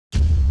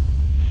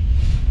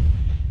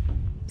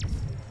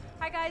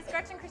guys,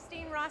 Gretchen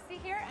Rossi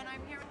here, and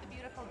I'm here with the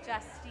beautiful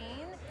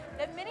Justine,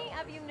 that many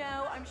of you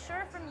know, I'm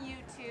sure, from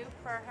YouTube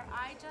for her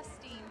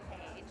iJustine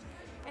page.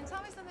 And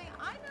tell me something,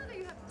 I know that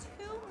you have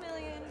 2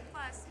 million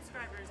plus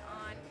subscribers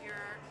on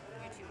your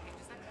YouTube page,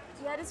 is that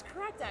correct? Yeah, it is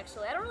correct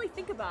actually. I don't really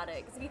think about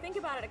it, because if you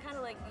think about it, it kind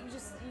of like, you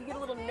get a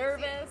little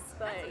nervous,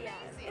 but yeah,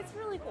 it's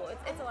really cool.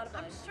 It's a lot of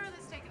fun. I'm sure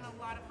that's taken a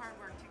lot of hard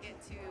work to get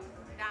to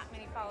that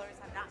many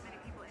followers, have that many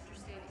people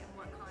interested in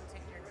what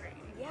content you're creating.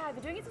 Yeah, I've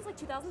been doing it since like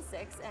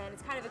 2006, and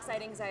it's kind of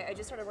exciting because I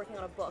just started working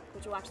on a book,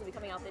 which will actually be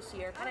coming out this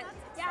year. Kind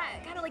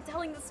of like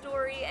telling the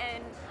story,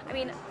 and I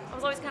mean, I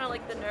was always kind of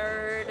like the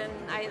nerd, and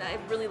I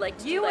really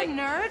liked you a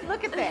nerd?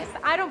 Look at this.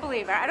 I don't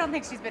believe her. I don't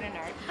think she's been a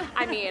nerd.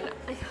 I mean.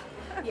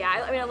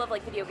 Yeah, I mean, I love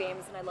like video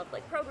games, and I love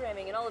like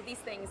programming and all of these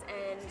things,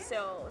 and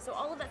so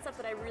all of that stuff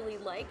that I really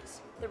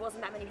liked, there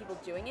wasn't that many people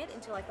doing it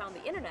until I found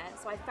the internet.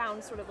 So I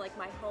found sort of like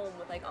my home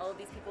with like all of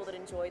these people that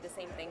enjoy the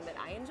same thing that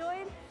I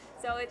enjoyed.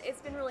 So it's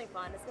been really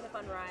fun. It's been a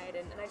fun ride,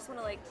 and I just want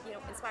to like, you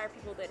know, inspire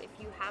people that if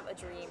you have a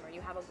dream or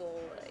you have a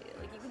goal,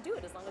 like you can do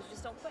it as long as you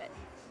just don't quit.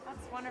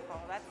 That's wonderful.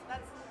 That's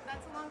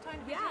a long time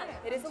to be doing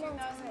it. It is a long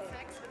time.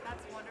 2006, but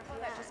that's wonderful.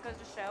 Yeah. That just goes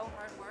to show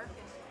hard work,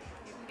 and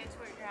you can get to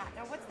where you're at.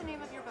 Now, what's the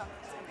name of your book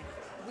that's coming?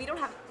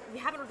 We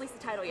haven't released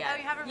the title yet. Oh,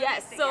 you haven't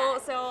released it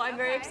yet. So I'm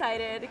very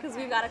excited because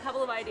we've got a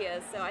couple of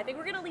ideas. So I think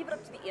we're gonna leave it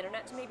up to the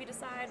internet to maybe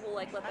decide. We'll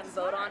like let them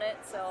vote on it.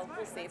 So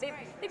we'll see. They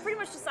pretty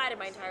much decided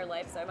my entire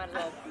life, so I might as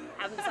well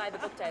have them decide the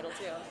book title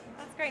too.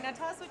 That's great. Now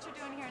tell us what you're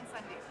doing here in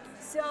Sunday.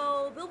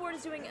 So Billboard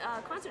is doing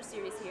a concert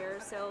series here.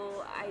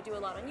 So I do a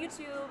lot on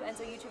YouTube, and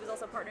so YouTube is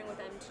also partnering with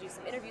them to do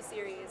some interview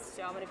series.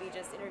 So I'm gonna be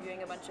just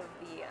interviewing a bunch of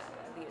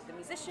the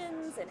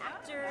musicians and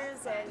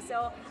actors, and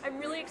so I'm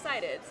really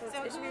excited. So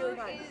it should be really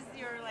fun. Who is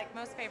your like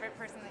most favorite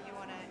person that you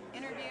want to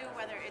interview,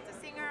 whether it's a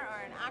singer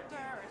or an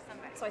actor or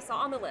somebody? So I saw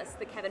on the list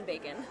that Kevin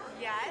Bacon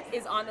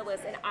is on the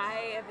list, and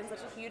I have been such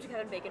a huge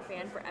Kevin Bacon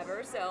fan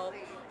forever. So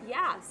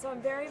yeah, so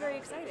I'm very, very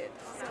excited.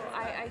 So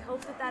I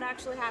hope that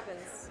actually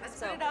happens. Let's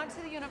put it out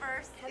to the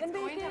universe. Kevin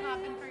Bacon. Going to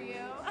happen for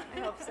you. I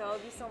hope so. It'll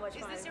be so much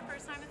fun. Is this your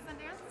first time at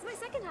Sundance? It's my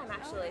second time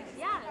actually. Oh,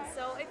 yeah. Okay.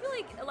 So I feel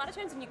like a lot of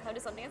times when you come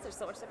to Sundance, there's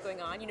so much stuff going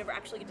on. You never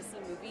actually get to see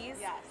movies.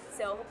 Yes.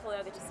 So hopefully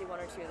I'll get to see 1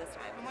 or 2 this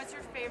time. And what's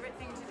your favorite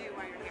thing to do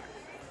while you're here?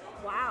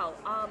 Wow.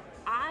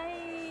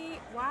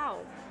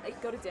 Like,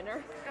 go to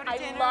dinner. I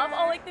love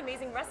all like the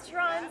amazing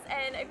restaurants,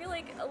 and I feel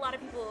like a lot of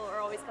people are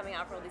always coming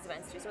out for all these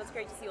events too. So it's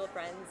great to see old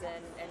friends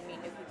and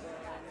meet new people.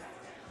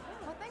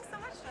 Well, thanks so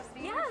much,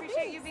 Justine. Yeah, I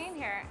appreciate you being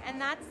here. And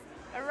that's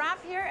a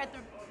wrap here at the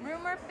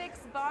Rumor Fix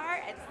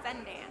Bar at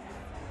Sundance.